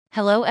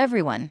Hello,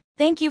 everyone.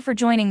 Thank you for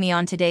joining me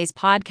on today's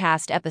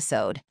podcast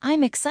episode.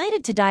 I'm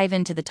excited to dive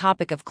into the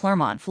topic of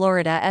Clermont,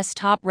 Florida's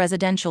top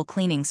residential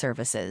cleaning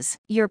services.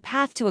 Your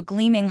path to a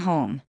gleaming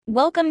home.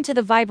 Welcome to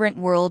the vibrant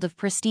world of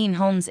pristine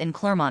homes in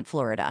Clermont,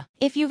 Florida.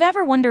 If you've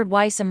ever wondered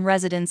why some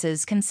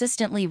residences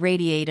consistently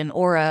radiate an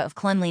aura of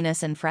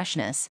cleanliness and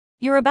freshness,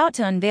 you're about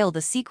to unveil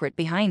the secret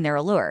behind their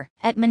allure.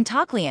 At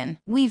Montoclean,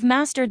 we've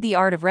mastered the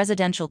art of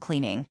residential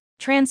cleaning,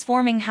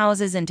 transforming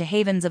houses into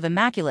havens of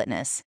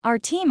immaculateness. Our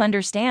team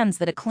understands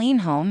that a clean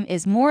home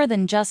is more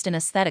than just an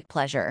aesthetic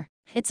pleasure.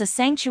 It's a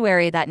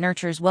sanctuary that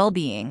nurtures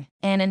well-being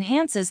and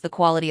enhances the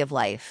quality of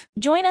life.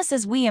 Join us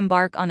as we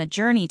embark on a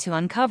journey to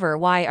uncover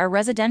why our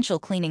residential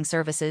cleaning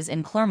services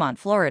in Clermont,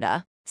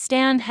 Florida,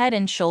 stand head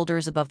and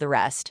shoulders above the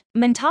rest.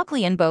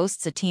 Montoclean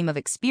boasts a team of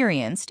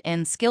experienced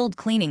and skilled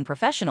cleaning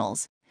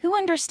professionals who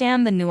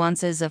understand the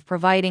nuances of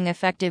providing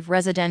effective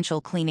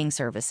residential cleaning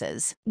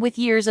services. With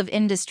years of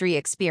industry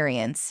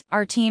experience,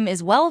 our team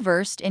is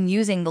well-versed in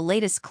using the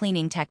latest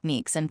cleaning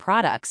techniques and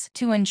products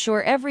to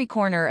ensure every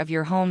corner of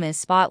your home is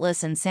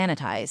spotless and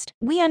sanitized.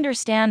 We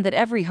understand that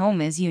every home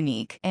is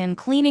unique, and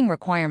cleaning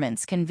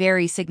requirements can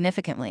vary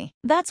significantly.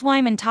 That's why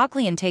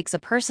Montoclean takes a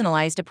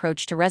personalized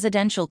approach to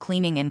residential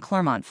cleaning in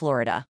Clermont,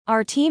 Florida.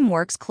 Our team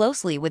works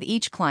closely with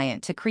each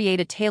client to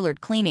create a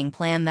tailored cleaning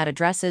plan that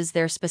addresses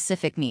their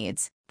specific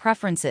needs,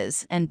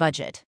 preferences, and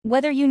budget.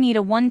 Whether you need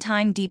a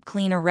one-time deep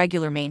clean or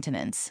regular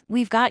maintenance,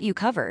 we've got you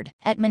covered.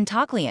 At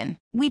Montoclean,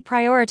 we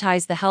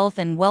prioritize the health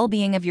and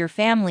well-being of your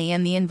family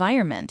and the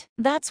environment.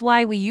 That's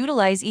why we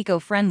utilize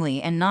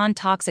eco-friendly and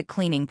non-toxic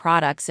cleaning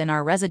products in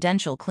our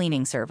residential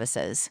cleaning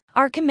services.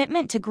 Our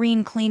commitment to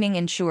green cleaning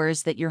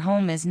ensures that your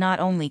home is not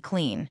only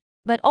clean,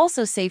 but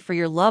also safe for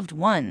your loved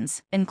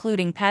ones,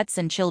 including pets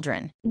and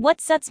children.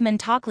 What sets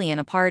Montoclean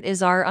apart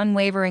is our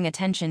unwavering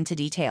attention to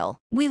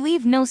detail. We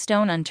leave no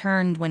stone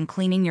unturned when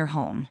cleaning your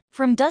home.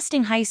 From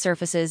dusting high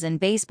surfaces and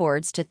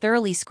baseboards to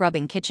thoroughly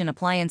scrubbing kitchen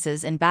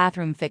appliances and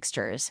bathroom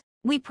fixtures,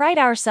 we pride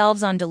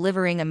ourselves on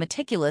delivering a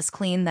meticulous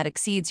clean that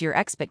exceeds your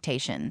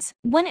expectations.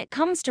 When it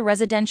comes to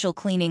residential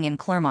cleaning in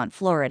Clermont,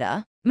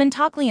 Florida,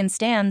 Montoclean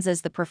stands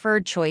as the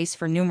preferred choice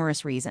for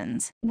numerous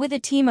reasons. With a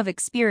team of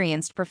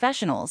experienced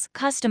professionals,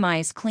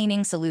 customized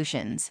cleaning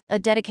solutions, a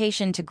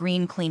dedication to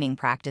green cleaning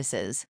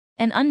practices,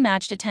 an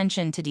unmatched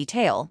attention to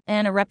detail,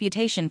 and a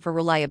reputation for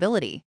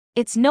reliability,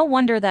 it's no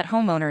wonder that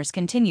homeowners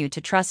continue to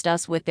trust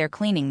us with their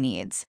cleaning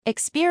needs.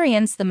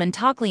 Experience the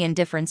Montoclean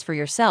difference for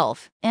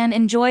yourself and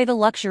enjoy the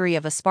luxury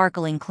of a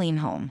sparkling clean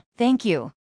home. Thank you.